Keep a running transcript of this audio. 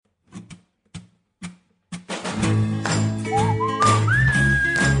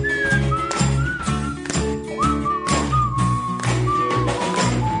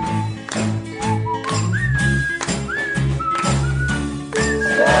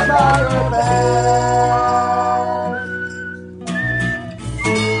by your band.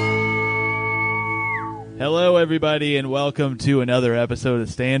 Hello, everybody, and welcome to another episode of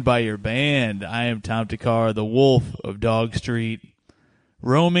Stand By Your Band. I am Tom Takar, the wolf of Dog Street,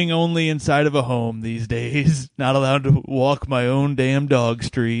 roaming only inside of a home these days, not allowed to walk my own damn dog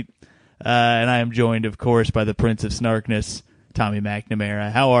street. And I am joined, of course, by the Prince of Snarkness, Tommy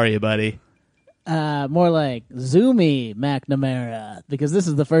McNamara. How are you, buddy? More like Zoomy McNamara, because this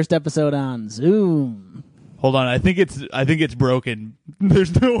is the first episode on Zoom. Hold on, I think it's broken.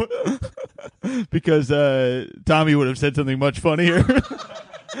 There's no because Tommy would have said something much funnier.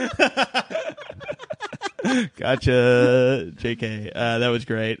 Gotcha, JK. That was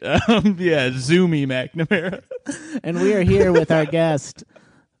great. Yeah, Zoomy McNamara. And we are here with our guest,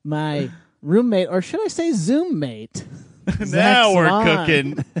 my roommate, or should I say Zoom mate? Now we're Swan.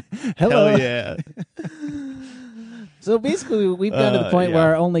 cooking. Hello. Hell yeah. So basically, we've gotten to the point where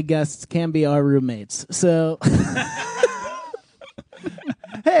our only guests can be our roommates. So,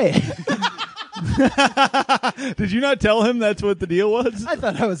 hey, Did you not tell him that's what the deal was? I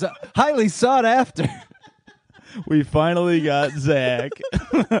thought I was highly sought after. We finally got Zach.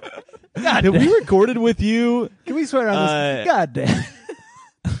 Have we recorded with you? Can we swear on this? God damn.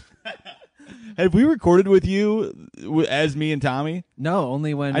 Have we recorded with you as me and Tommy? No,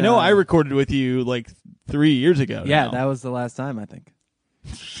 only when... I know I recorded with you like 3 years ago. Yeah, now. that was the last time, I think.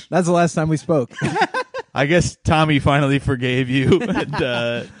 That's the last time we spoke. I guess Tommy finally forgave you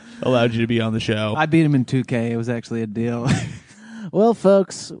and allowed you to be on the show. I beat him in 2K. It was actually a deal. well,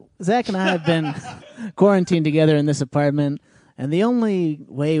 folks, Zach and I have been quarantined together in this apartment, and the only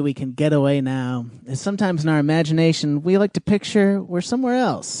way we can get away now is sometimes in our imagination we like to picture we're somewhere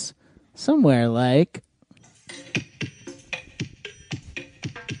else. Somewhere like...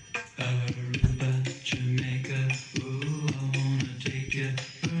 Aruba, Jamaica, ooh, I wanna take you.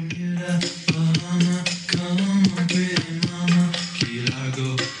 Bermuda, Bahama, come on, pretty mama. Key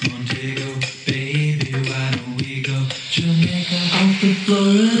Largo, Montego, baby, why don't we go? Jamaica, off the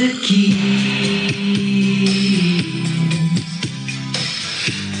Florida Keys.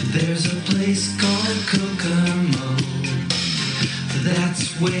 There's a place called Kokomo. That's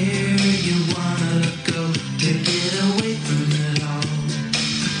where you wanna go to get away from it all.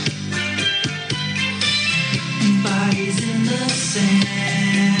 Bodies in the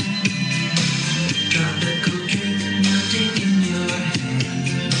sand, tropical drink melting in your hand.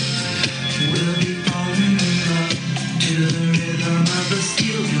 We'll be falling in love to the rhythm of a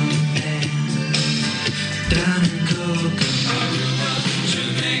steel drum band. Down in Kokomo,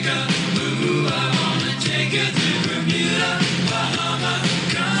 Jamaica, ooh, I wanna take you to Bermuda.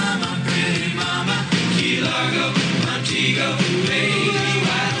 Come on, pretty mama, Key Largo, Montego, baby,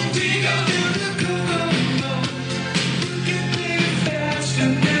 why don't we go? Get there fast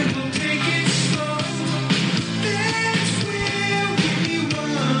and then we'll take it slow. That's where we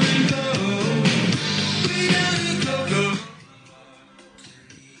wanna go. We gotta go.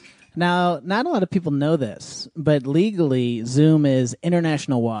 Now, not a lot of people know this, but legally, Zoom is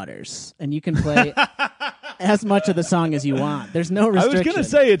international waters, and you can play as much of the song as you want. There's no I restriction. was going to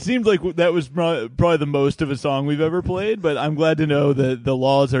say, it seemed like that was probably the most of a song we've ever played, but I'm glad to know that the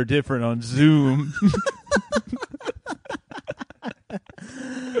laws are different on Zoom.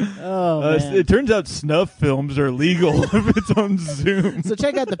 Oh, man. It turns out snuff films are legal if it's on Zoom. So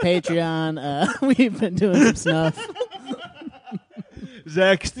check out the Patreon. We've been doing some stuff.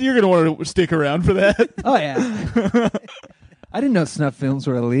 Zach, you're going to want to stick around for that. Oh, yeah. I didn't know snuff films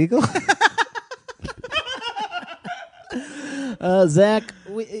were illegal. Zach,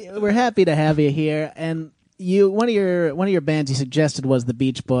 we're happy to have you here, and one of your bands you suggested was the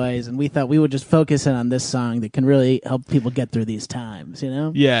Beach Boys, and we thought we would just focus in on this song that can really help people get through these times. You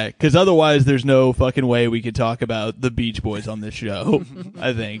know? Yeah, because otherwise there's no fucking way we could talk about the Beach Boys on this show,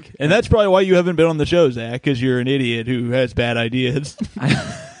 I think. And that's probably why you haven't been on the show, Zach, because you're an idiot who has bad ideas.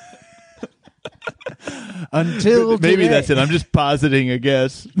 Until Maybe today. that's it. I'm just positing, I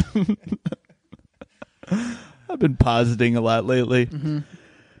guess. I've been positing a lot lately. Mm-hmm.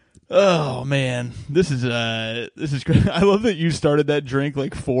 Oh man, this is great. I love that you started that drink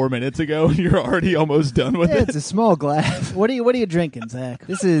like 4 minutes ago and you're already almost done with Yeah, it. it's a small glass. What are you drinking, Zach?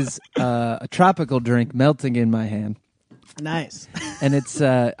 This is a tropical drink melting in my hand. Nice. And it's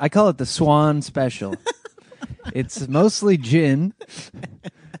I call it the Swan Special. It's mostly gin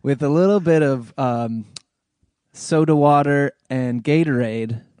with a little bit of soda water and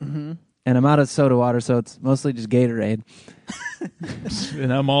Gatorade. Mm-hmm. and I'm out of soda water, so it's mostly just Gatorade.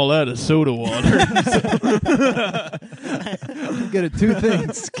 And I'm all out of soda water. I'm good at two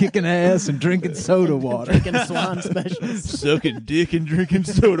things: kicking ass and drinking soda water. Drinking Swan specials. Sucking dick and drinking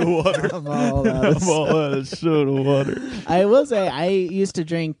soda water. I'm all out of I'm all out of soda water. I will say I used to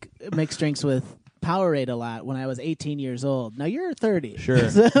drink mixed drinks with Powerade a lot when I was 18 years old. Now you're 30. Sure.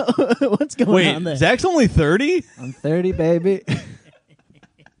 So what's going on there? Wait, Zach's only 30? I'm 30, baby.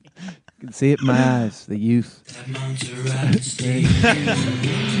 You can see it in my eyes, the youth. This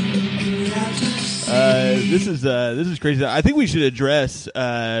is crazy. I think we should address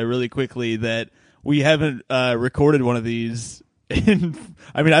really quickly that we haven't recorded one of these.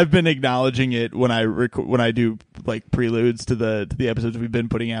 I mean, I've been acknowledging it when I do like preludes to the episodes we've been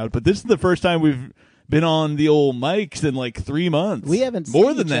putting out, but this is the first time we've been on the old mics in like 3 months. We haven't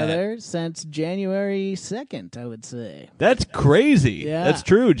more seen than each that other since January 2nd, I would say. That's crazy. Yeah. That's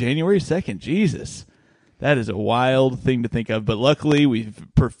true. January 2nd. Jesus. That is a wild thing to think of, but luckily we've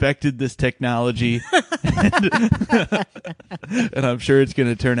perfected this technology, and I'm sure it's going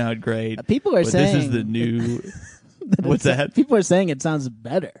to turn out great. People are But saying this is the new. What's that? People are saying it sounds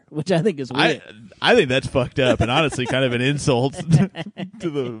better, which I think is weird. I think that's fucked up, and honestly, kind of an insult to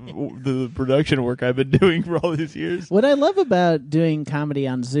the production work I've been doing for all these years. What I love about doing comedy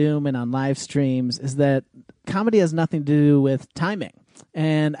on Zoom and on live streams is that comedy has nothing to do with timing.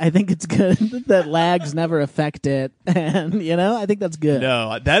 And I think it's good that lags never affect it. And, I think that's good.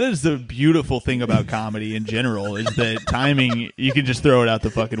 No, that is the beautiful thing about comedy in general is that timing, you can just throw it out the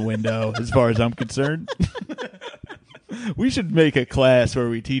fucking window as far as I'm concerned. We should make a class where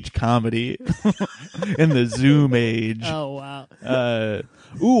we teach comedy in the Zoom age. Oh, wow.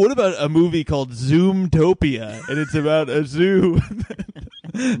 What about a movie called Zoomtopia? And it's about a zoo,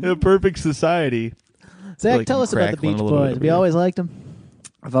 a perfect society. Zach, like tell us about the crackling Beach a little Boys. bit. We always liked them.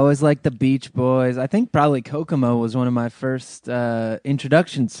 I've always liked the Beach Boys. I think probably Kokomo was one of my first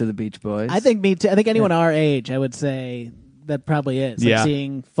introductions to the Beach Boys. I think me too. I think anyone our age, I would say that probably is. Yeah. Like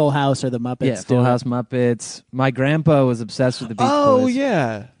seeing Full House or the Muppets. Yeah, Full do it. House Muppets. My grandpa was obsessed with the Beach Boys. Oh,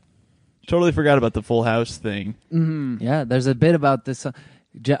 yeah. Totally forgot about the Full House thing. Yeah, there's a bit about this.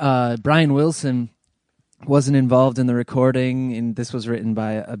 Brian Wilson wasn't involved in the recording, and this was written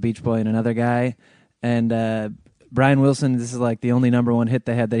by a Beach Boy and another guy. And Brian Wilson, this is like the only #1 hit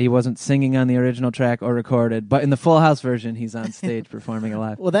they had, that he wasn't singing on the original track or recorded. But in the Full House version, he's on stage performing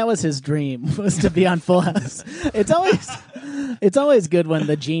live. Well, that was his dream, was to be on Full House. It's always good when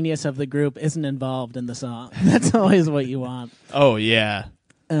the genius of the group isn't involved in the song. That's always what you want. Oh, yeah.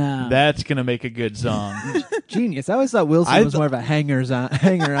 Um, That's going to make a good song. Genius. I always thought Wilson was more of a hanger on.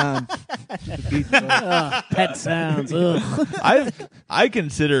 Pet Sounds. Ugh. I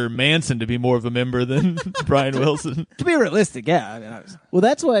consider Manson to be more of a member than Brian Wilson. To be realistic, yeah. I mean, Well,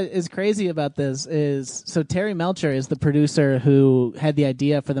 that's what is crazy about this is, so Terry Melcher is the producer who had the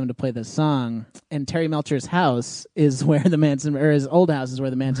idea for them to play this song, and Terry Melcher's house is where the Manson, or his old house is where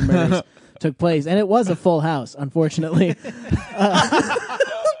the Manson murders took place, and it was a full house, unfortunately.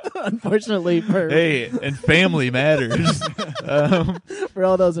 Unfortunately for And family matters. for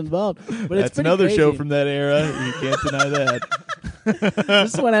all those involved. But it's That's pretty another crazy. show from that era. You can't deny that.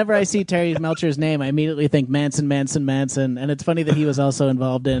 Just whenever I see Terry Melcher's name, I immediately think Manson, Manson, Manson, and it's funny that he was also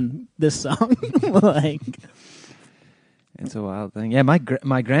involved in this song. Like, it's a wild thing. Yeah, my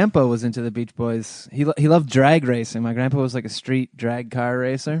grandpa was into the Beach Boys. He loved drag racing. My grandpa was like a street drag car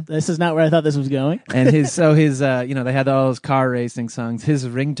racer. this is not where I thought this was going. And they had all those car racing songs. His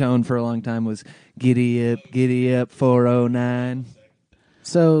ringtone for a long time was Giddy Up 409.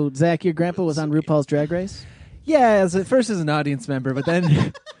 So, Zach, your grandpa was on RuPaul's Drag Race? Yeah, at first as an audience member, but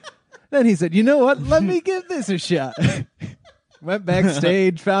then then he said, "You know what? Let me give this a shot." Went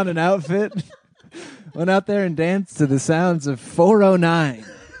backstage, found an outfit, went out there and danced to the sounds of 409.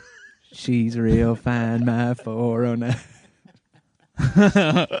 She's real fine, my 409.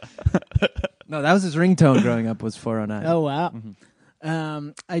 No, that was his ringtone growing up, was 409. Oh, wow.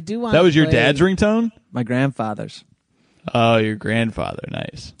 I do want That was to your play- dad's ringtone? My grandfather's. Oh, your grandfather.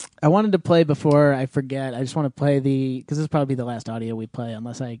 Nice. I wanted to play before I forget. I just want to play because this will probably be the last audio we play,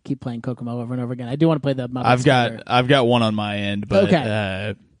 unless I keep playing Kokomo over and over again. I do want to play the Muppets. I've got one on my end, but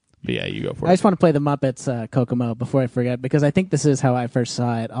Okay. but yeah, you go for I it. just want to play the Muppets Kokomo before I forget, because I think this is how I first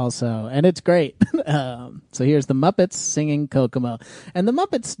saw it also, and it's great. So here's the Muppets singing Kokomo. And the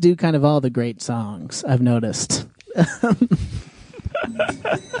Muppets do kind of all the great songs, I've noticed.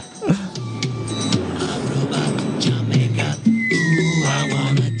 Jamaica, ooh, I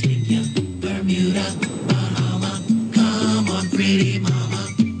wanna take you. Bermuda, Bahama, come on, pretty mama.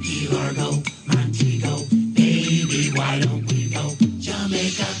 Key Largo, Montego, baby, why don't we go?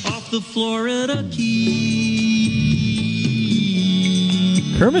 Jamaica, off the Florida Keys.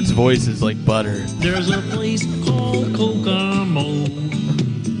 Kermit's voice is like butter. There's a place called Kokomo.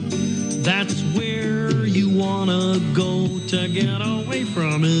 That's where you wanna go to get away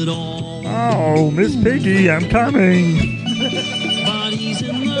from it all. Oh, Miss Piggy, I'm coming. Bodies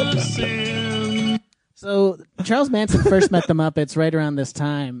in the sand. So Charles Manson first met the Muppets right around this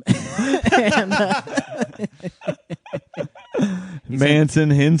time. And,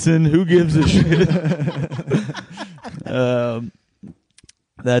 Manson, Henson, who gives a shit?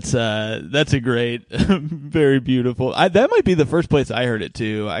 That's a great, very beautiful. That might be the first place I heard it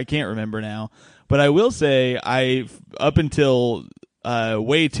too. I can't remember now, but I will say up until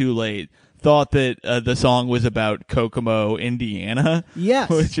way too late thought that the song was about Kokomo, Indiana. Yes.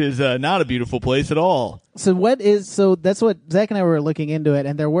 Which is not a beautiful place at all. so that's what Zach and I were looking into it,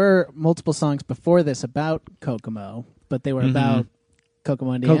 and there were multiple songs before this about Kokomo, but they were about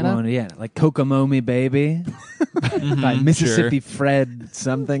Kokomo, Indiana. Kokomo, Indiana, like Kokomo Me Baby by Mississippi Fred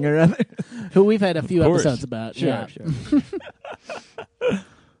something or other. Who we've had a few course. episodes about. Sure.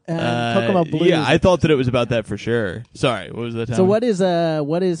 Kokomo Blues. Yeah, I thought that it was about that for sure. Sorry, what was that? So what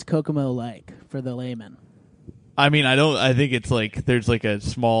is Kokomo like for the layman? I mean, I think it's like there's like a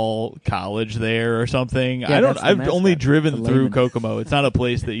small college there or something. Yeah, that's the I've mascot, only driven the through layman. Kokomo. It's not a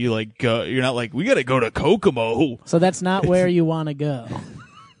place that you like go. You're not like we got to go to Kokomo. So that's not where you want to go.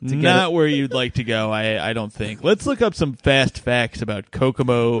 Not where you'd like to go. I don't think. Let's look up some fast facts about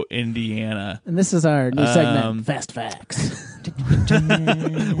Kokomo, Indiana. And this is our new segment, Fast Facts.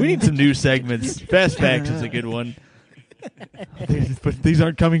 We need some new segments. Fast facts is a good one. But these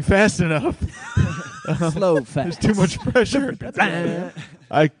aren't coming fast enough. Slow facts. There's too much pressure.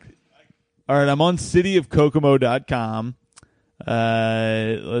 All right, I'm on cityofkokomo.com.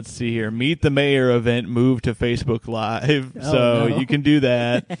 Let's see here. Meet the Mayor event moved to Facebook Live. So no. you can do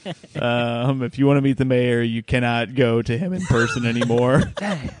that. If you want to meet the mayor, you cannot go to him in person anymore.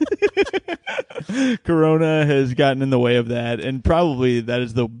 Corona has gotten in the way of that, and probably that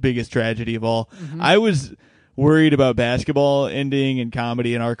is the biggest tragedy of all. I was worried about basketball ending and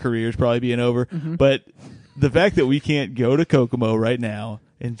comedy and our careers probably being over, but the fact that we can't go to Kokomo right now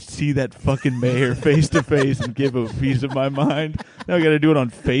and see that fucking mayor face to face and give a piece of my mind. Now I got to do it on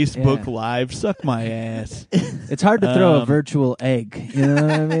Facebook Live. Suck my ass. It's hard to throw a virtual egg. You know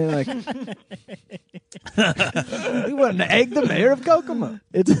what I mean? Like, we want to egg the mayor of Kokomo.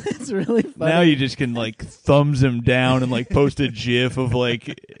 It's really funny. Now you just can like thumbs him down and like post a gif of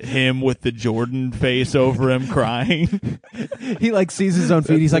like him with the Jordan face over him crying. He like sees his own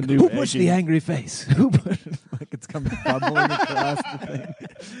feed. He's like, the "Who new pushed egging. the angry face? Who put?" Like it's coming bubbling across the thing.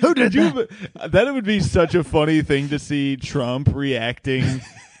 Who did you? That would be such a funny thing to see Trump reacting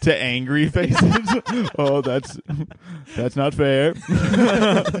to angry faces. Oh, that's not fair.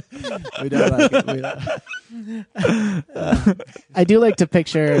 We don't like it. We don't. I do like to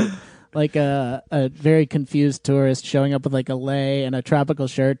picture like a very confused tourist showing up with like a lei and a tropical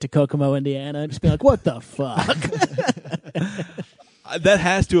shirt to Kokomo, Indiana, and just be like, "What the fuck?" That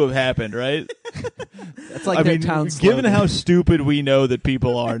has to have happened, right? That's like I their mean, town given slogan. how stupid we know that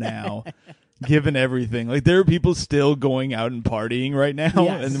people are now, given everything, like there are people still going out and partying right now,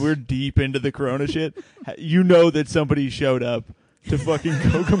 Yes. and we're deep into the Corona shit. You know that somebody showed up to fucking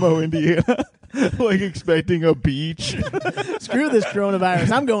Kokomo, Indiana, like expecting a beach. Screw this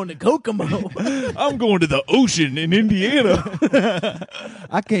coronavirus. I'm going to Kokomo. I'm going to the ocean in Indiana.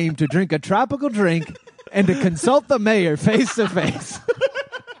 I came to drink a tropical drink and to consult the mayor face to face.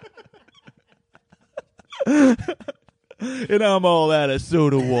 And I'm all out of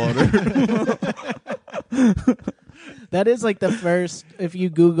soda water. That is like the first. If you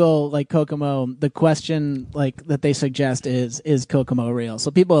Google like Kokomo, the question like that they suggest is Kokomo real? So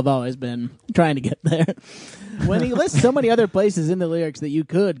people have always been trying to get there. When he lists so many other places in the lyrics that you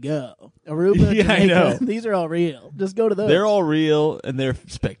could go, Aruba, Yeah, I Jamaica, know. these are all real. Just go to those. They're all real and they're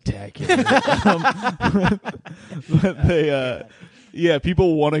spectacular. But they, yeah,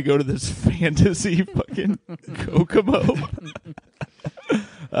 people want to go to this fantasy fucking Kokomo.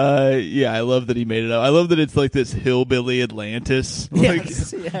 Yeah, I love that he made it up. I love that it's like this hillbilly Atlantis.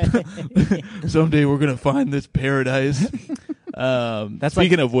 Yes. Like, someday we're gonna find this paradise. That's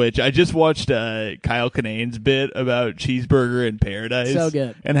Speaking of which, I just watched Kyle Kinane's bit about Cheeseburger in Paradise. So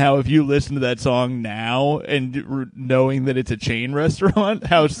good. And how if you listen to that song now and knowing that it's a chain restaurant,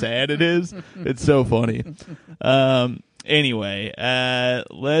 how sad it is. It's so funny. Anyway,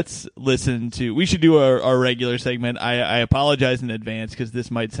 let's listen to. We should do our regular segment. I apologize in advance because this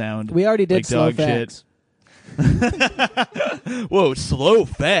might sound. We already did like slow dog shit. facts. Whoa, slow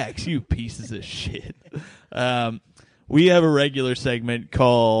facts, you pieces of shit. we have a regular segment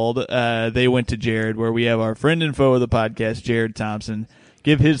called They Went to Jared, where we have our friend and foe of the podcast, Jared Thompson,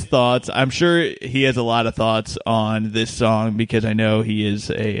 give his thoughts. I'm sure he has a lot of thoughts on this song because I know he is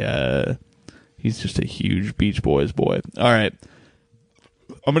he's just a huge Beach Boys boy. All right.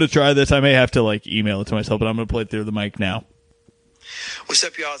 I'm going to try this. I may have to email it to myself, but I'm going to play it through the mic now. What's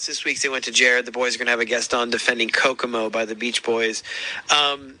up, y'all? It's this week's They Went to Jared. The boys are going to have a guest on defending Kokomo by the Beach Boys.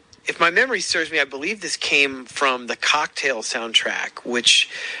 If my memory serves me, I believe this came from the Cocktail soundtrack, which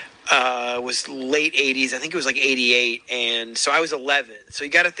was late 80s. I think it was 88. And so I was 11. So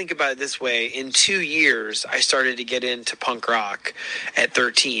you got to think about it this way. In 2 years, I started to get into punk rock at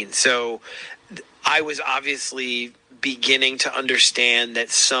 13. So I was obviously beginning to understand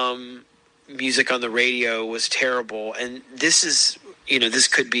that some music on the radio was terrible. And this is, this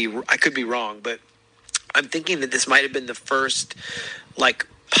could be, I could be wrong, but I'm thinking that this might have been the first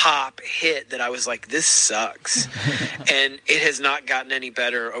pop hit that I was like, this sucks. And it has not gotten any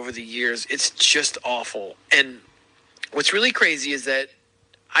better over the years. It's just awful. And what's really crazy is that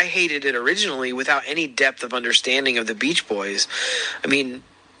I hated it originally without any depth of understanding of the Beach Boys. I mean,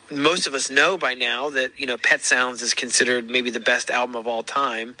 most of us know by now that, Pet Sounds is considered maybe the best album of all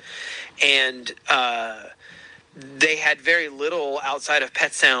time. And they had very little outside of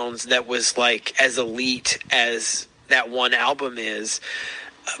Pet Sounds that was as elite as that one album is.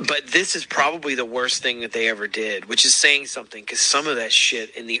 But this is probably the worst thing that they ever did, which is saying something, because some of that shit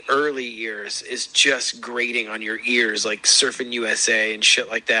in the early years is just grating on your ears, like Surfing USA and shit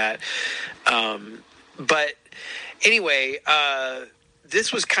like that. But anyway,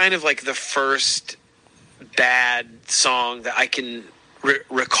 this was kind of the first bad song that I can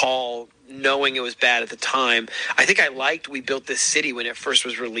recall knowing it was bad at the time. I think I liked We Built This City when it first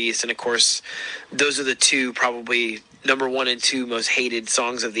was released, and of course those are the two probably number 1 and 2 most hated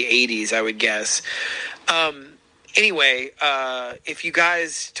songs of the 80s, I would guess. Anyway, if you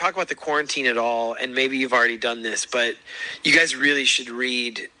guys talk about the quarantine at all, and maybe you've already done this, but you guys really should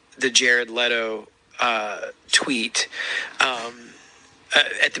read the Jared Leto tweet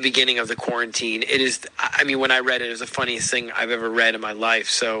at the beginning of the quarantine. It is, when I read it, it was the funniest thing I've ever read in my life.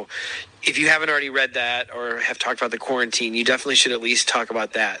 So if you haven't already read that or have talked about the quarantine, you definitely should at least talk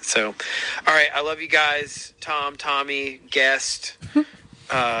about that. So, all right, I love you guys. Tom, Tommy, guest.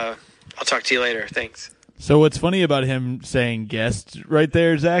 I'll talk to you later. Thanks. So what's funny about him saying guest right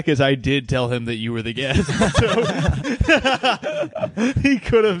there, Zach, is I did tell him that you were the guest. So he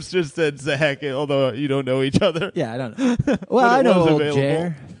could have just said Zach, although you don't know each other. Yeah, I don't know. Well, I know old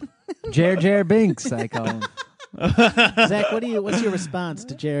Jer. Jer Binks, I call him. Zach, what's your response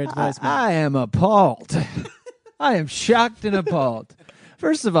to Jared's voicemail? I am appalled. I am shocked and appalled.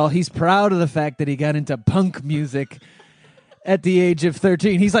 First of all, he's proud of the fact that he got into punk music at the age of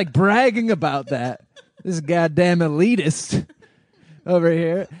 13. He's bragging about that. This goddamn elitist over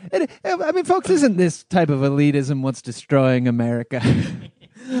here. And, folks, isn't this type of elitism what's destroying America?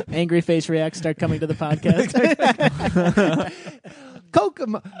 Angry face reacts start coming to the podcast.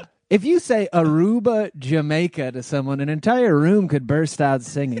 Kokomo. If you say Aruba, Jamaica to someone, an entire room could burst out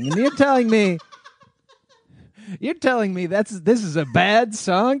singing. And you're telling me this is a bad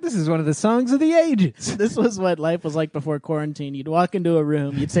song? This is one of the songs of the ages. This was what life was like before quarantine. You'd walk into a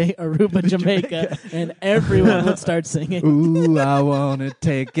room, you'd say Aruba, Jamaica, and everyone would start singing. Ooh, I want to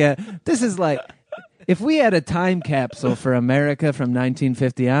take it. This is if we had a time capsule for America from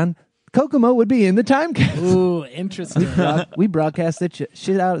 1950 on, Kokomo would be in the time capsule. Ooh, interesting. We broadcast that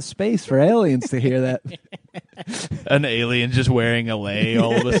shit out of space for aliens to hear that. An alien just wearing a lei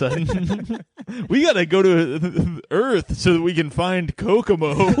all of a sudden. We gotta go to Earth so that we can find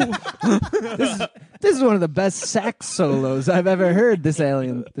Kokomo. This is one of the best sax solos I've ever heard. This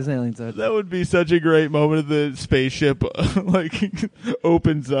alien's That would be such a great moment. The spaceship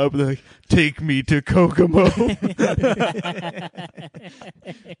opens up, take me to Kokomo.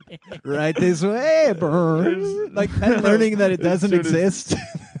 Right this way, birds. Learning that it doesn't exist.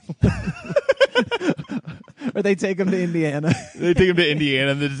 Or they take him to Indiana. They take him to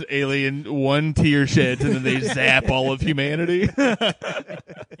Indiana, and this alien one tear sheds, and then they zap all of humanity.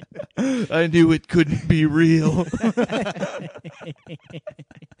 I knew it couldn't be real.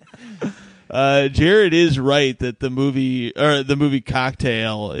 Jared is right that the movie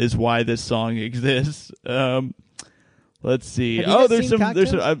Cocktail is why this song exists. Let's see. There's some.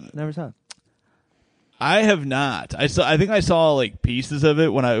 I've never saw it. I have not. I think I saw pieces of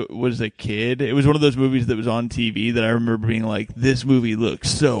it when I was a kid. It was one of those movies that was on TV that I remember being this movie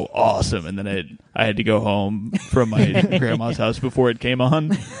looks so awesome, and then I had to go home from my grandma's house before it came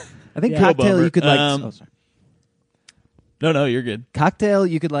on. I think Cocktail you could sorry. No, you're good. Cocktail,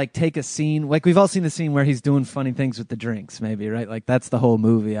 you could like take a scene, like we've all seen the scene where he's doing funny things with the drinks, maybe, right? Like that's the whole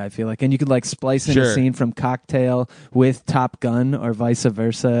movie, I feel like. And you could like splice in a Sure. scene from Cocktail with Top Gun or vice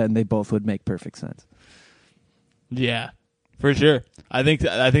versa, and they both would make perfect sense. Yeah, for sure. I think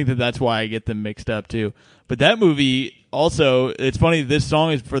that that's why I get them mixed up too. But that movie also, it's funny. This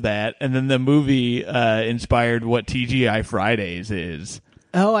song is for that, and then the movie inspired what TGI Fridays is.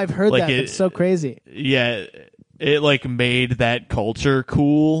 Oh, I've heard Like that. It's so crazy. Yeah, it like made that culture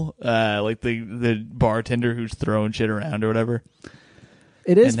cool. Like the bartender who's throwing shit around or whatever.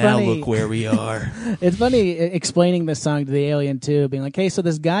 It is And now funny. look where we are. It's funny explaining this song to the alien too, being like, "Hey, so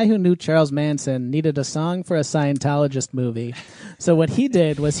this guy who knew Charles Manson needed a song for a Scientologist movie. So what he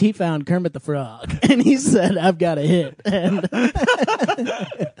did was he found Kermit the Frog, and he said, "I've got a hit." And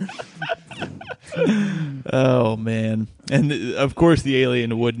Oh man! And of course, the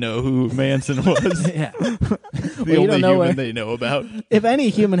alien would know who Manson was. Yeah. The you only don't know human where- they know about. if any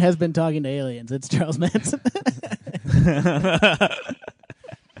human has been talking to aliens, it's Charles Manson.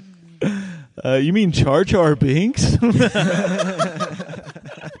 You mean Jar Jar Binks?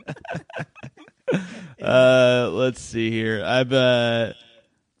 Let's see here.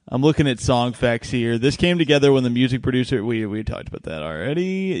 I'm looking at song facts here. This came together when the music producer. We talked about that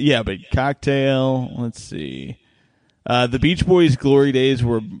already. Yeah, but Cocktail. Let's see. The Beach Boys' glory days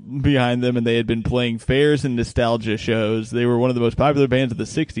were behind them, and they had been playing fairs and nostalgia shows. They were one of the most popular bands of the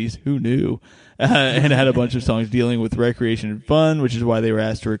 60s. Who knew? And had a bunch of songs dealing with recreation and fun, which is why they were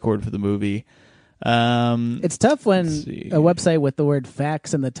asked to record for the movie. It's tough when Let's see. a website with the word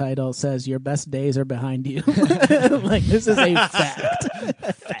facts in the title says your best days are behind you. Like, this is a fact.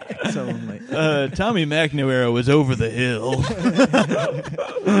 Facts only. Tommy McNamara was over the hill.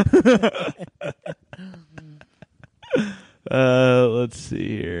 Let's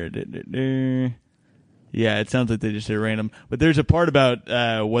see here. Yeah, it sounds like they just said random. But there's a part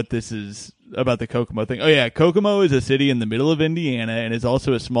about what this is about the Kokomo thing. Oh, yeah. Kokomo is a city in the middle of Indiana and is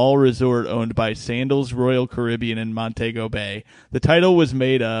also a small resort owned by Sandals Royal Caribbean in Montego Bay. The title was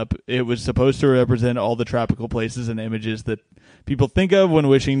made up. It was supposed to represent all the tropical places and images that people think of when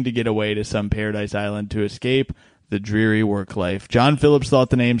wishing to get away to some paradise island to escape the dreary work life. John Phillips thought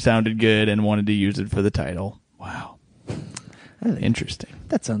the name sounded good and wanted to use it for the title. Wow. Interesting.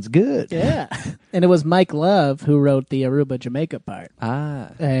 That sounds good. Yeah. And it was Mike Love who wrote the Aruba, Jamaica part. Ah.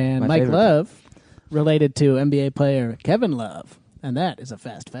 And my Mike favorite. Love related to NBA player Kevin Love. And that is a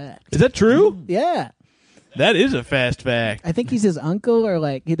fast fact. Is that true? Yeah. That is a fast fact. I think he's his uncle, or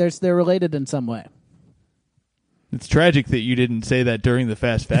like they're related in some way. It's tragic that you didn't say that during the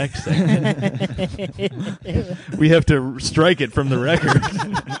fast facts segment. We have to strike it from the record.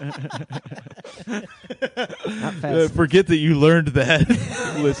 Not fast. Forget that you learned that,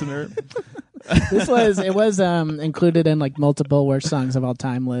 listener. It was included in like multiple worst songs of all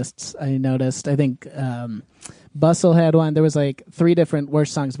time lists. I noticed. I think Bustle had one. There was like 3 different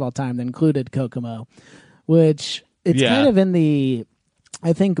worst songs of all time that included Kokomo, which it's kind of in the.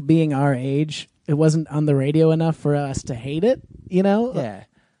 I think being our age, it wasn't on the radio enough for us to hate it. You know? Yeah.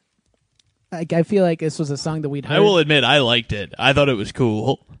 Like, I feel like this was a song that we'd heard. I will admit, I liked it. I thought it was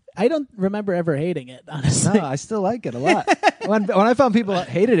cool. I don't remember ever hating it, honestly. No, I still like it a lot. when I found people that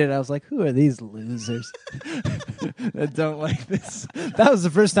hated it, I was like, who are these losers that don't like this? That was the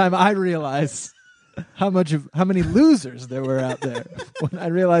first time I realized how many losers there were out there when I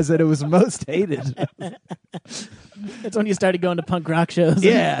realized that it was most hated. It's when you started going to punk rock shows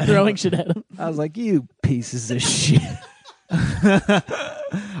Yeah. and throwing shit at them. I was like, you pieces of shit.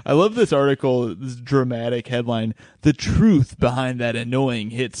 I love this article, this dramatic headline, "The truth behind that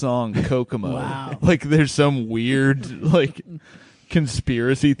annoying hit song, Kokomo." Wow. Like there's some weird like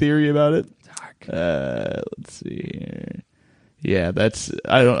conspiracy theory about it. Dark. Let's see here. Yeah,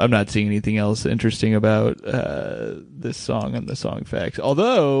 I'm not seeing anything else interesting about this song on the song facts.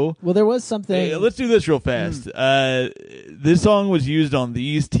 Although, Well, there was something. hey, let's do this real fast. This song was used on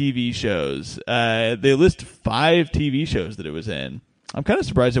these TV shows. They list 5 TV shows that it was in. I'm kind of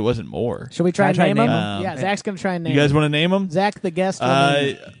surprised it wasn't more. Should we try and Can I name try them? and name 'em? Yeah, Zach's going to try and name You guys them. want to name them? Zach, the guest. will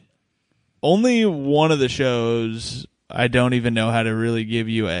name them. Only one of the shows. I don't even know how to really give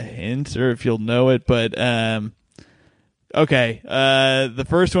you a hint or if you'll know it, but okay. The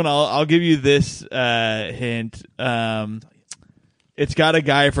first one, I'll give you this hint. It's got a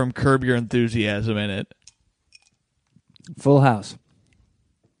guy from Curb Your Enthusiasm in it. Full House.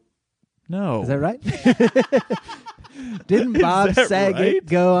 No, Is that right? Didn't Bob that Saget right?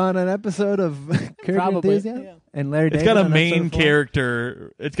 go on an episode of Curb Your Probably, Enthusiasm? yeah. And Larry It's David got a on episode main 4?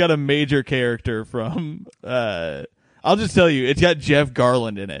 character. It's got a major character from. I'll just tell you, it's got Jeff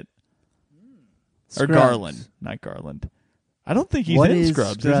Garland in it, or Scrubs. Garland, not Garland. I don't think he's What in is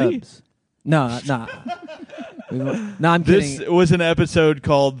Scrubs, is he? No, no. No, I'm This kidding. was an episode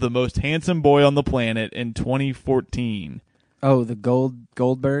called "The Most Handsome Boy on the Planet" in 2014. Oh, the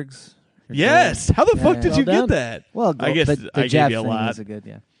Goldbergs? Or Yes. How the fuck Yeah. did Well you done. get that? Well, I guess the I Jeff gave you a thing lot. was a good,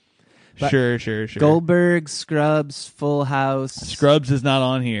 yeah. But Sure. Goldberg, Scrubs, Full House. Scrubs is not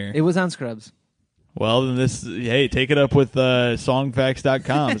on here. It was on Scrubs. Well, then hey, take it up with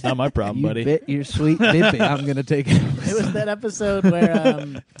songfacts.com. It's not my problem, You buddy. bit your sweet bippy. I'm going to take it. It was that episode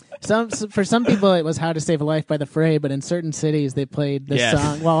where for some people it was "How to Save a Life" by The Fray, but in certain cities they played this Yes.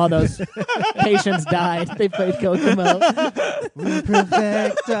 song while all those patients died. They played Kokomo. We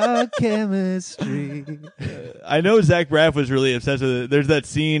perfect our chemistry. I know Zach Braff was really obsessed with it. There's that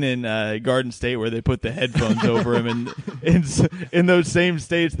scene in Garden State where they put the headphones over him, and in those same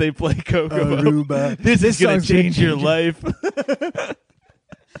states they play Kokomo. Aruba. This is going to song's gonna change your change life.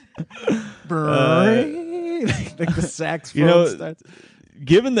 Like the saxophone You know, starts.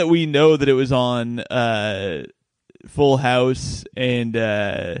 Given that we know that it was on Full House and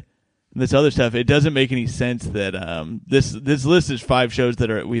this other stuff, it doesn't make any sense that this list is 5 shows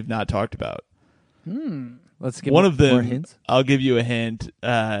that we've not talked about. Let's give One more of them, hints. I'll give you a hint.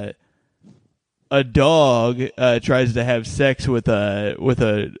 A dog tries to have sex with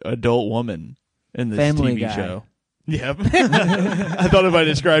a adult woman in this Family TV Guy. show. Yep. I thought if I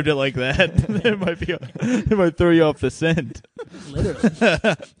described it like that, it might throw you off the scent. Literally.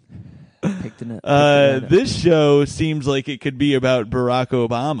 Picked it up. This show seems like it could be about Barack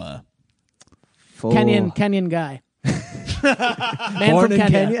Obama. Full- Kenyan guy. Man Born from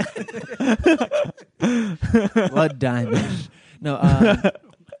in Kenya. Blood diamond. No,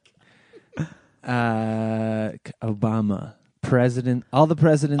 Obama. President. All the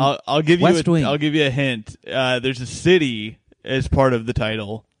presidents. I'll give you West Wing. I'll give you a hint. There's a city as part of the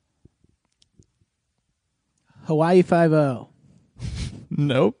title. Hawaii 5-0.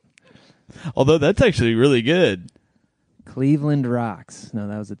 Nope. Although that's actually really good. Cleveland Rocks. No,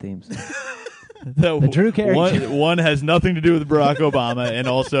 that was the theme song. The Drew Carey show. one has nothing to do with Barack Obama and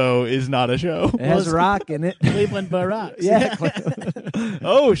also is not a show. It has rock in it. Cleveland Barracks. Yeah.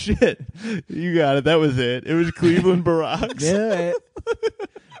 Oh shit! You got it. That was it. It was Cleveland Barracks. Yeah.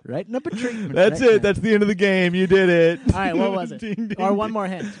 Writing up a treatment. That's right it. now. That's the end of the game. You did it. All right, what was it? Ding, ding, Or one ding. more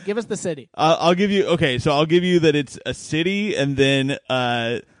hint. Give us the city. I'll give you. Okay, so I'll give you that it's a city and then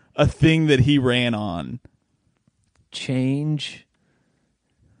a thing that he ran on. Change.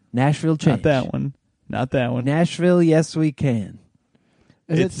 Nashville change. Not that one. Not that one. Nashville, yes we can.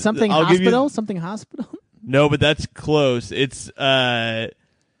 Is it It's- something I'll give you- hospital? Something hospital? No, but that's close. It's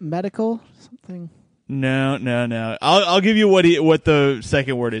Medical? Something. no. I'll give you what the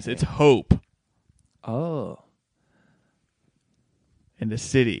second word is. It's hope Oh. in the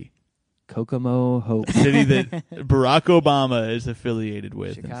city. Kokomo Hope. City that Barack Obama is affiliated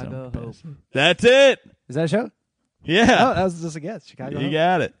with. in some Chicago capacity. Hope. That's it. Is that a show? Yeah. Oh, that was just a guess. Chicago You Hope.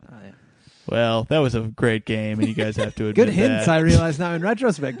 got it. Oh, yeah. Well, that was a great game, and you guys have to admit Good hints, that. I realize now in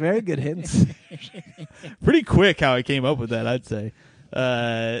retrospect. Very good hints. Pretty quick how I came up with that, I'd say.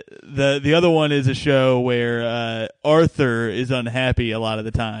 The other one is a show where Arthur is unhappy a lot of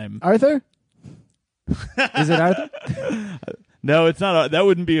the time. Arthur? Is it Arthur? No, it's not. That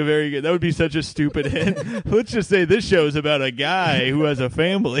wouldn't be a very good. That would be such a stupid hint. Let's just say this show is about a guy who has a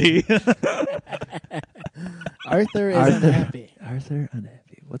family. Arthur is Arthur. unhappy. Arthur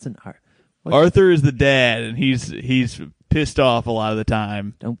unhappy. What's an Art? Arthur is the dad, and he's pissed off a lot of the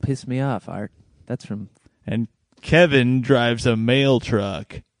time. Don't piss me off, Art. That's from And Kevin drives a mail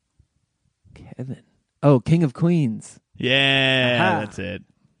truck. Kevin. Oh, King of Queens. Yeah, Aha. that's it.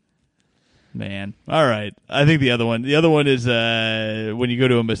 Man, all right. I think the other one is when you go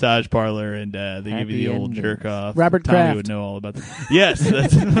to a massage parlor and they give Happy you the old endings. jerk off. Robert Tommy Kraft. would know all about that. Yes,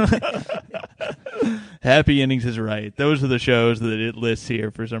 that's Happy Endings is right. Those are the shows that it lists here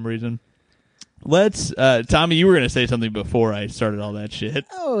for some reason. Let's, Tommy, you were going to say something before I started all that shit.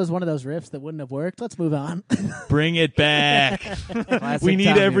 Oh, it was one of those riffs that wouldn't have worked. Let's move on. Bring it back. Classic We need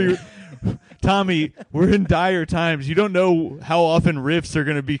Tommy. every. Tommy, we're in dire times. You don't know how often riffs are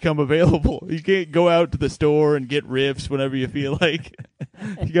going to become available. You can't go out to the store and get riffs whenever you feel like.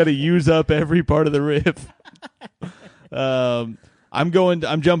 You got to use up every part of the riff. I'm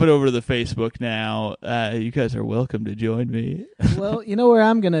jumping over to the Facebook now. You guys are welcome to join me. Well, you know where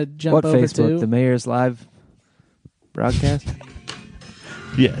I'm going to jump What over Facebook? to? The Mayor's live broadcast?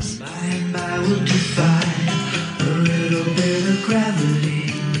 Yes. By and by we'll defy a little bit of gravity.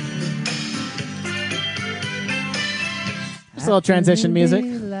 Just a little transition music.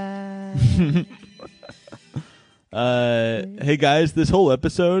 Hey guys, this whole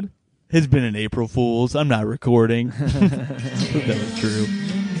episode has been an April Fool's. I'm not recording. That was true.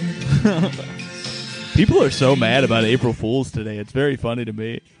 People are so mad about April Fool's today. It's very funny to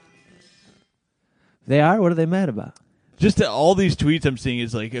me. They are? What are they mad about? Just that all these tweets I'm seeing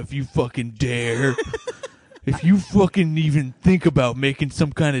is like, if you fucking dare, if you fucking even think about making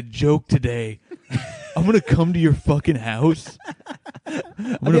some kind of joke today, I'm going to come to your fucking house. I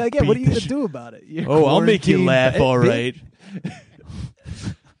mean, again, what are you going to do about it? I'll make you laugh, all right.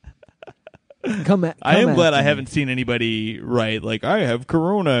 I am glad I haven't seen anybody write, like, I have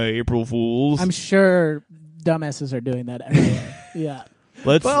Corona, April Fools. I'm sure dumbasses are doing that everywhere. Yeah.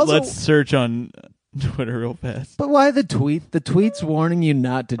 Let's search on Twitter real fast. But why the tweet? The tweets warning you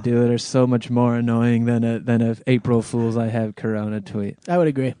not to do it are so much more annoying than a April Fool's I have Corona tweet. I would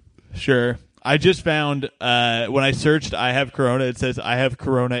agree. Sure. I just found when I searched I have Corona, it says I have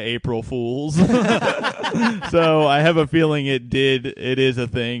Corona April Fools. So I have a feeling it is a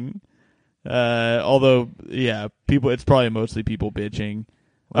thing. Although, yeah, it's probably mostly people bitching.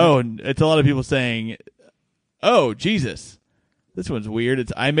 What? Oh, and it's a lot of people saying, oh, Jesus. This one's weird.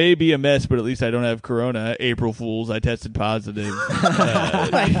 It's I may be a mess, but at least I don't have Corona. April Fools, I tested positive.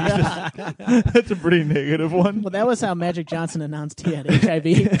 That's a pretty negative one. Well, that was how Magic Johnson announced he had HIV.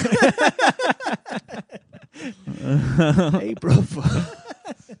 April Fools.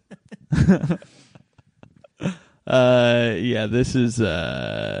 Yeah, this is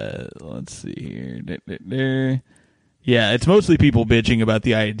let's see here. Yeah, it's mostly people bitching about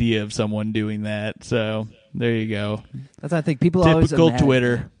the idea of someone doing that. So there you go. That's I think people always typical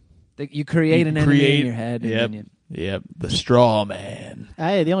Twitter. You create an enemy in your head. Yep. And then Yep. The straw man.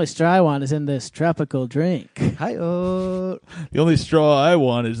 Hey, the only straw I want is in this tropical drink. Hi-oh. The only straw I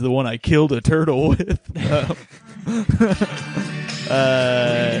want is the one I killed a turtle with.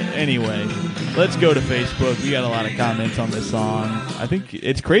 Anyway, let's go to Facebook. We got a lot of comments on this song. I think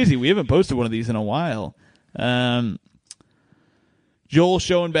it's crazy. We haven't posted one of these in a while. Joel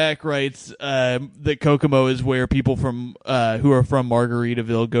Schoenbach writes that Kokomo is where people from who are from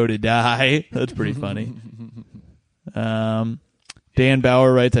Margaritaville go to die. That's pretty funny. Dan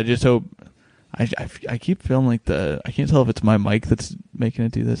Bauer writes, I just hope... I keep feeling like I can't tell if it's my mic that's making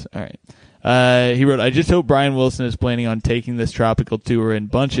it do this. All right. He wrote, I just hope Brian Wilson is planning on taking this tropical tour in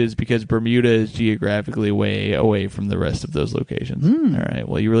bunches because Bermuda is geographically way away from the rest of those locations. All right.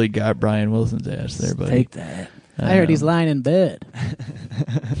 Well, you really got Brian Wilson's ass there, buddy. Take that. I heard he's lying in bed.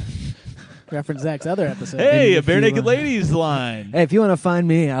 Reference Zach's other episode. Hey, a Bare Naked Ladies line. Hey, if you want to find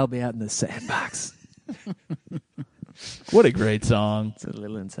me, I'll be out in the sandbox. What a great song. It's a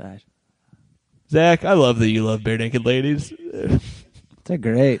little inside. Zach, I love that you love Bare Naked Ladies. They're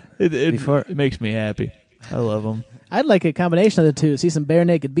great. It makes me happy. I love them. I'd like a combination of the two. See some Bare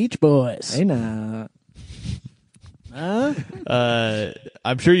Naked Beach Boys. Hey, now. Huh?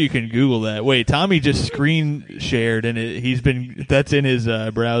 I'm sure you can Google that. Wait, Tommy just screen shared, and that's in his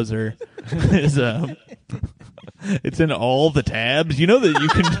browser. It's in all the tabs. You know that you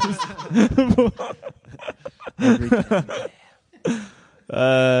can just.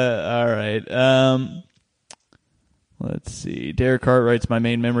 All right. Let's see. Derek Hart writes, my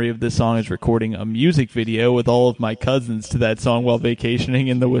main memory of this song is recording a music video with all of my cousins to that song while vacationing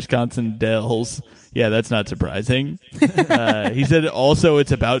in the Wisconsin Dells. Yeah, that's not surprising. He said also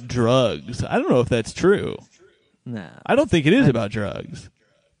it's about drugs. I don't know if that's true. No. I don't think it is about drugs.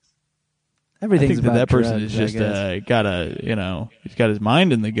 Everything's I think about that person drugs, is just he's got his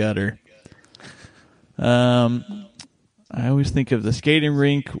mind in the gutter. I always think of the skating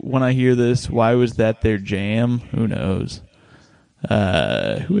rink when I hear this. Why was that their jam? Who knows?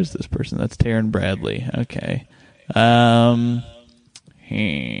 Who is this person? That's Taryn Bradley. Okay.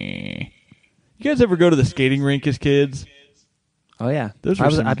 You guys ever go to the skating rink as kids? Oh, yeah.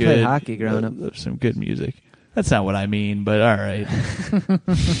 I played hockey growing up. There's some good music. That's not what I mean, but all right.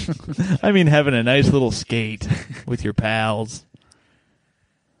 I mean having a nice little skate with your pals.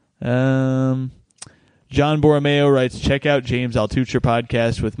 John Borromeo writes, check out James Altucher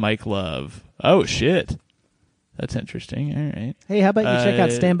podcast with Mike Love. Oh, shit. That's interesting. All right. Hey, how about you check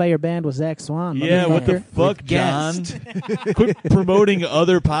out Stand By Your Band with Zach Swan? Yeah, what the fuck, John? Quit promoting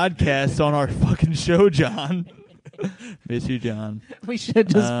other podcasts on our fucking show, John. Miss you, John. We should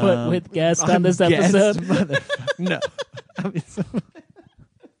just put with guest on this episode. No.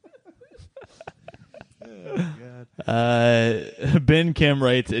 Ben Kim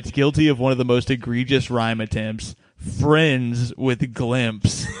writes, it's guilty of one of the most egregious rhyme attempts. Friends with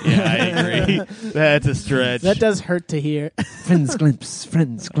glimpse. Yeah, I agree. That's a stretch. That does hurt to hear. Friends glimpse.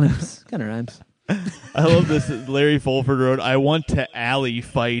 Kind of rhymes. I love this. Larry Fulford wrote, "I want to alley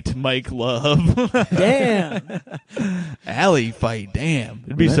fight Mike Love." Damn. Alley fight, damn.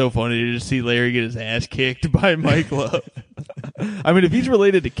 It'd be so funny to just see Larry get his ass kicked by Mike Love. I mean, if he's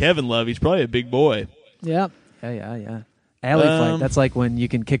related to Kevin Love, he's probably a big boy. Yep. Yeah. Alley fight. That's like when you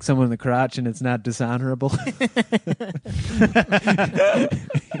can kick someone in the crotch and it's not dishonorable.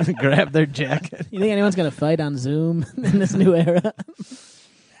 Grab their jacket. You think anyone's gonna fight on Zoom in this new era?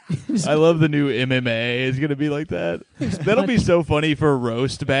 I love the new MMA. It's going to be like that. That'll be so funny for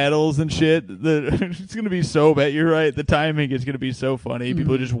roast battles and shit. It's going to be so bad. You're right. The timing is going to be so funny.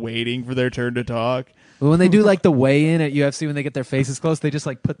 People are just waiting for their turn to talk. Well, when they do like the weigh-in at UFC, when they get their faces close, they just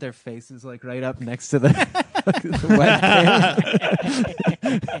like put their faces like right up next to the,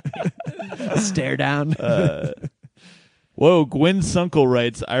 webcam. Stare down. Whoa, Gwen Sunkel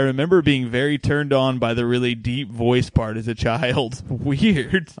writes, "I remember being very turned on by the really deep voice part as a child."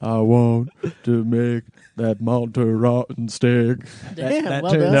 Weird. I want to make that Monty rotten steak. Damn,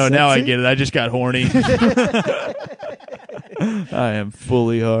 well turned- done. No, now I sexy? get it. I just got horny. I am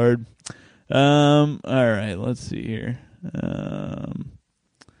fully hard. All right, let's see here.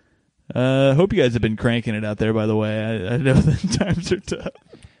 Hope you guys have been cranking it out there, by the way. I know that times are tough.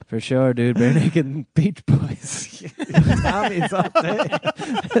 For sure, dude. Bare Naked Beach Boys. Tommy's all day.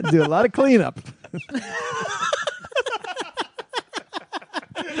 Do a lot of cleanup.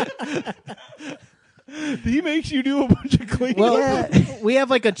 He makes you do a bunch of cleanup. Well, we have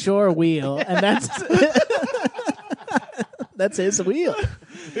like a chore wheel, and that's that's his wheel.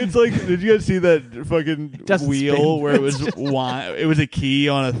 It's like, did you guys see that fucking Doesn't wheel spin. where it was wine? It was a key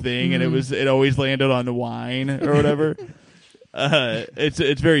on a thing, and it always landed on the wine or whatever.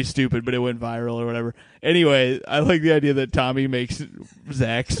 It's very stupid, but it went viral or whatever. Anyway, I like the idea that Tommy makes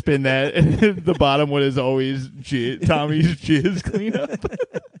Zach spin that, and the bottom one is always Tommy's jizz cleanup.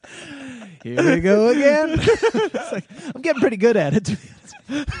 Here we go again. It's like, I'm getting pretty good at it. To be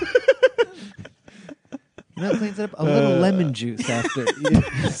honest. You know, it cleans it up. A little lemon juice after.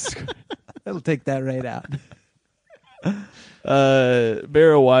 That'll take that right out.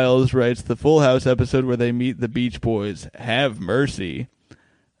 Barrow Wiles writes, "The Full House episode where they meet the Beach Boys. Have mercy."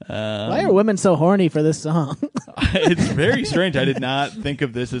 Why are women so horny for this song? It's very strange. I did not think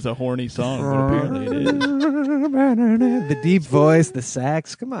of this as a horny song, but apparently it is. The deep voice, the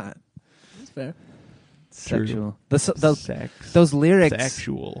sax. Come on. That's fair. Sexual. Sex. Those lyrics.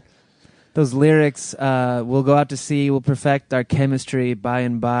 Sexual. Those lyrics, we'll go out to sea, we'll perfect our chemistry, by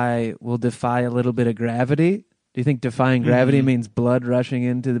and by, we'll defy a little bit of gravity. Do you think defying gravity means blood rushing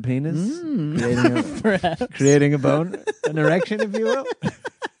into the penis? Creating a bone, an erection, if you will?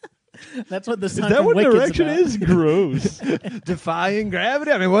 That's what the Is song that from what an Wicked's erection about. is? Gross. Defying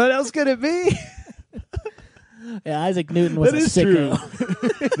gravity? I mean, what else could it be? Yeah, Isaac Newton was That a is true.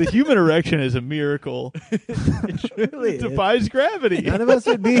 sicko. The human erection is a miracle. Really? It defies gravity. None of us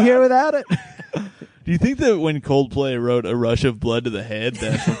would be here without it. Do you think that when Coldplay wrote "A Rush of Blood to the Head,"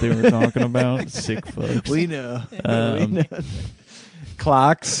 that's what they were talking about? Sick folks. We know. Um,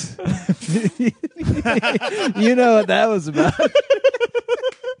 Clocks. You know what that was about.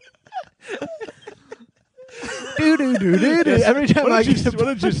 Do. Every time why I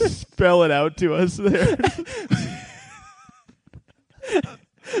don't you just spell it out to us there?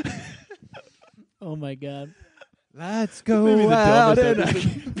 Oh my god. Let's Maybe go the out dumbest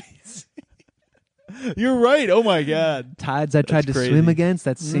and You're right. Oh my god. tides I tried That's to crazy. swim against.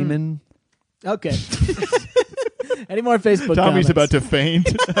 That's semen. Okay. Any more Facebook Tommy's comments? about to faint.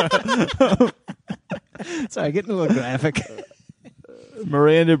 Sorry, getting a little graphic.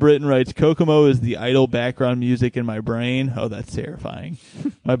 Miranda Britton writes, "Kokomo is the idle background music in my brain." Oh, that's terrifying.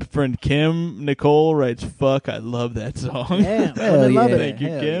 My friend Kim Nicole writes, "Fuck, I love that song." Damn, Hell I love yeah. it. Thank you,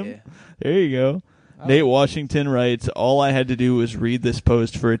 Hell Kim. yeah. There you go. Nate Washington writes, "All I had to do was read this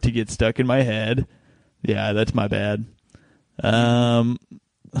post for it to get stuck in my head." Yeah, that's my bad. Kenny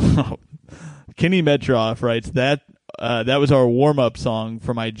Metroff writes, that was our warm-up song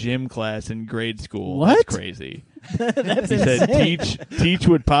for my gym class in grade school. What? That's crazy. That's He said insane. Teach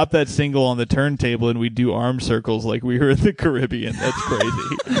would pop that single on the turntable and we'd do arm circles like we were in the Caribbean. That's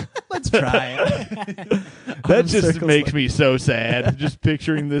crazy. Let's try it. That just circles makes me so sad. Just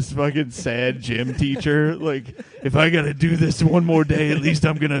picturing this fucking sad gym teacher. Like, if I gotta do this one more day, at least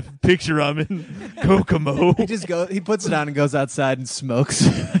I'm gonna picture I'm in Kokomo. He puts it on and goes outside and smokes.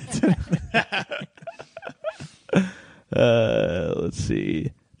 Let's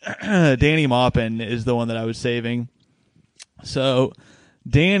see. Danny Maupin is the one that I was saving. So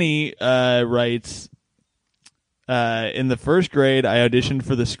Danny writes, in the first grade, I auditioned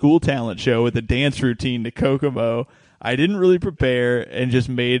for the school talent show with a dance routine to Kokomo. I didn't really prepare and just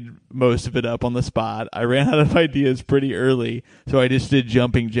made most of it up on the spot. I ran out of ideas pretty early, so I just did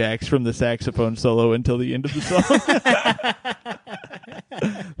jumping jacks from the saxophone solo until the end of the song.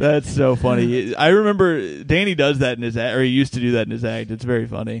 That's so funny. I remember Danny does that in his act, or he used to do that in his act. It's very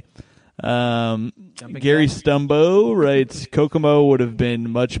funny. Gary Stumbo writes, Kokomo would have been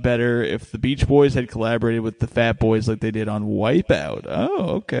much better if the Beach Boys had collaborated with the Fat Boys like they did on Wipeout.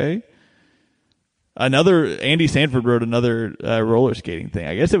 Oh, okay. Andy Sanford wrote another roller skating thing.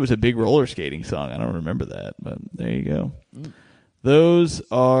 I guess it was a big roller skating song. I don't remember that, but there you go. Those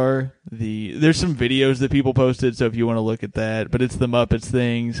are there's some videos that people posted, so if you want to look at that, but it's the Muppets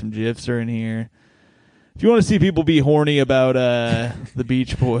thing. Some GIFs are in here. If you want to see people be horny about the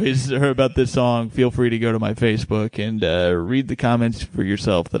Beach Boys or about this song, feel free to go to my Facebook and read the comments for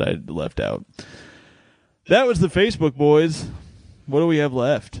yourself that I left out. That was the Facebook boys. What do we have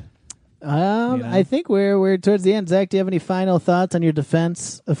left? I think we're towards the end. Zach, do you have any final thoughts on your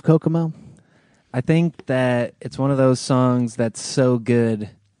defense of Kokomo? I think that it's one of those songs that's so good,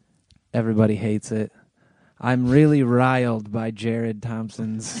 everybody hates it. I'm really riled by Jared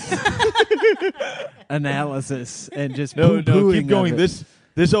Thompson's analysis and just No, keep going. of it.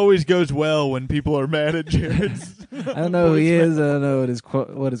 This always goes well when people are mad at Jared's. I don't know who he is. I don't know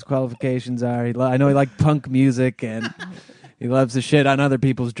what his qualifications are. I know he likes punk music and he loves to shit on other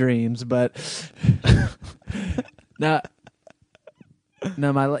people's dreams. But it's one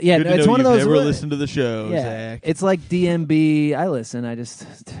of those. Never listened to the show, Yeah, Zach. it's like DMB. I listen. I just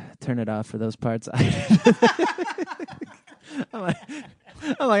turn it off for those parts. I'm like,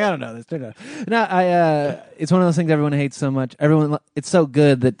 I don't know this. Turn it off. No, it's one of those things everyone hates so much. It's so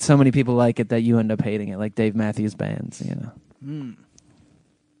good that so many people like it that you end up hating it, like Dave Matthews Band's.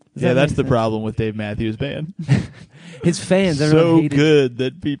 Yeah, that's the problem with Dave Matthews Band. His fans, so good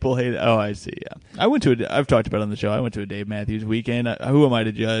that people hate it. Oh, I see. Yeah, I've talked about it on the show. I went to a Dave Matthews weekend. Who am I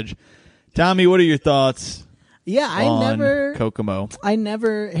to judge? Tommy, what are your thoughts? Yeah, Kokomo. I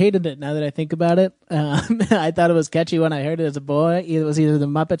never hated it. Now that I think about it, I thought it was catchy when I heard it as a boy. It was either the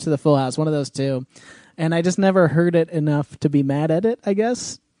Muppets or the Full House, one of those two, and I just never heard it enough to be mad at it, I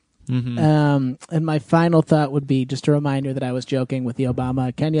guess. Mm-hmm. And my final thought would be just a reminder that I was joking with the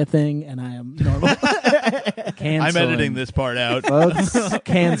Obama Kenya thing, and I am normal. I'm editing this part out, folks.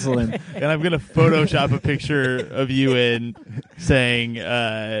 Canceling, and I'm going to Photoshop a picture of you in saying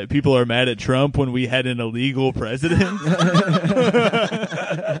people are mad at Trump when we had an illegal president.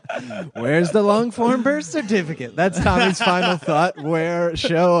 Where's the long form birth certificate? That's Tommy's final thought.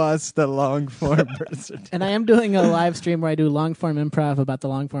 Show us the long form birth certificate. And I am doing a live stream where I do long form improv about the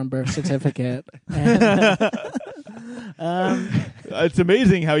long form birth certificate. And, it's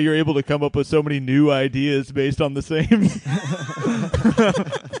amazing how you're able to come up with so many new ideas based on the same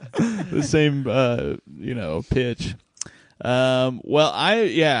pitch. Well,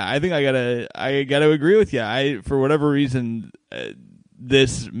 I think I gotta agree with you. For whatever reason,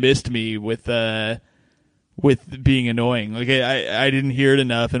 this missed me with being annoying. Like I didn't hear it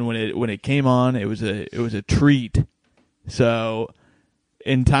enough, and when it came on, it was a treat. So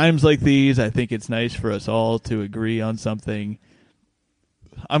in times like these, I think it's nice for us all to agree on something.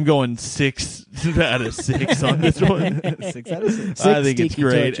 I'm going 6 out of 6 on this one. 6 out of 6. I think it's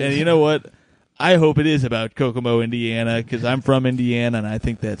great. And you know what? I hope it is about Kokomo, Indiana, because I'm from Indiana, and I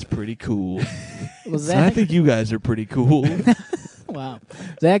think that's pretty cool. Was And I think you guys are pretty cool. Wow.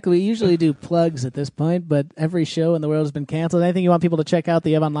 Zach, we usually do plugs at this point, but every show in the world has been canceled. Anything you want people to check out that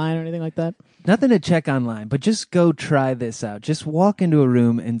you have online or anything like that? Nothing to check online, but just go try this out. Just walk into a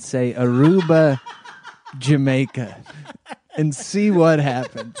room and say Aruba, Jamaica, and see what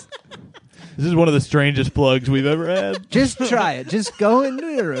happens. This is one of the strangest plugs we've ever had. Just try it. Just go into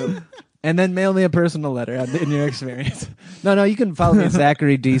your room and then mail me a personal letter in your experience. No, you can follow me at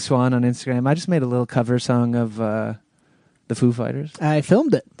Zachary D. Swan on Instagram. I just made a little cover song of the Foo Fighters. I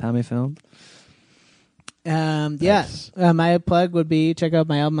filmed it. Tommy filmed. My plug would be check out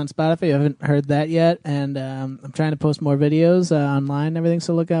my album on Spotify. You haven't heard that yet, and I'm trying to post more videos online and everything,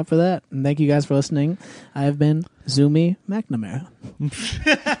 so look out for that. And thank you guys for listening. I have been Zoomy McNamara.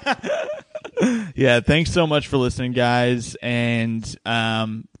 Yeah, thanks so much for listening, guys, and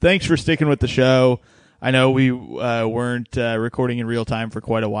thanks for sticking with the show. I know we weren't recording in real time for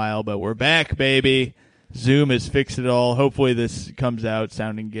quite a while, but we're back, baby. Zoom has fixed it all. Hopefully this comes out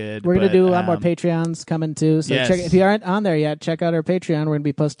sounding good. We're going to do a lot more Patreons coming too. So yes. if you aren't on there yet, check out our Patreon. We're going to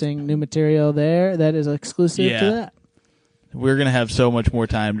be posting new material there that is exclusive to that. We're going to have so much more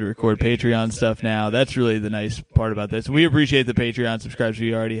time to record Patreon stuff now. That's really the nice part about this. We appreciate the Patreon subscribers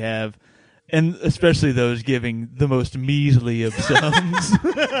we already have, and especially those giving the most measly of sums.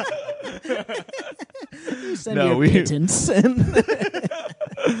 Send No, your we- pittance.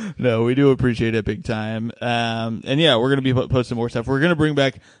 No, we do appreciate it big time. And yeah, we're going to be posting more stuff. We're going to bring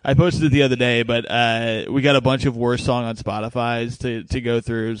back, I posted it the other day, but we got a bunch of worst song on Spotify's to go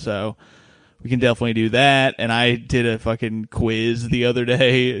through, so we can definitely do that. And I did a fucking quiz the other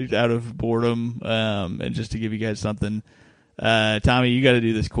day out of boredom, and just to give you guys something. Tommy, you got to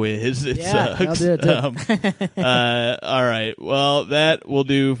do this quiz. It Yeah, sucks. I'll do it too. All right. Well, that will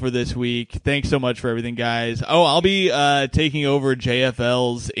do for this week. Thanks so much for everything, guys. Oh, I'll be taking over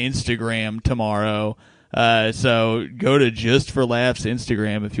JFL's Instagram tomorrow. So go to Just for Laughs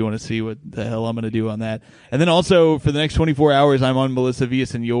Instagram if you want to see what the hell I'm going to do on that. And then also for the next 24 hours, I'm on Melissa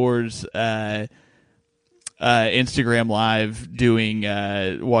Villasenor's Instagram Live doing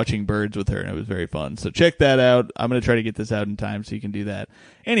watching birds with her, and it was very fun. So check that out. I'm going to try to get this out in time so you can do that.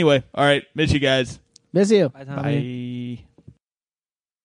 Anyway, all right. Miss you guys. Miss you. Bye, Tommy. Bye.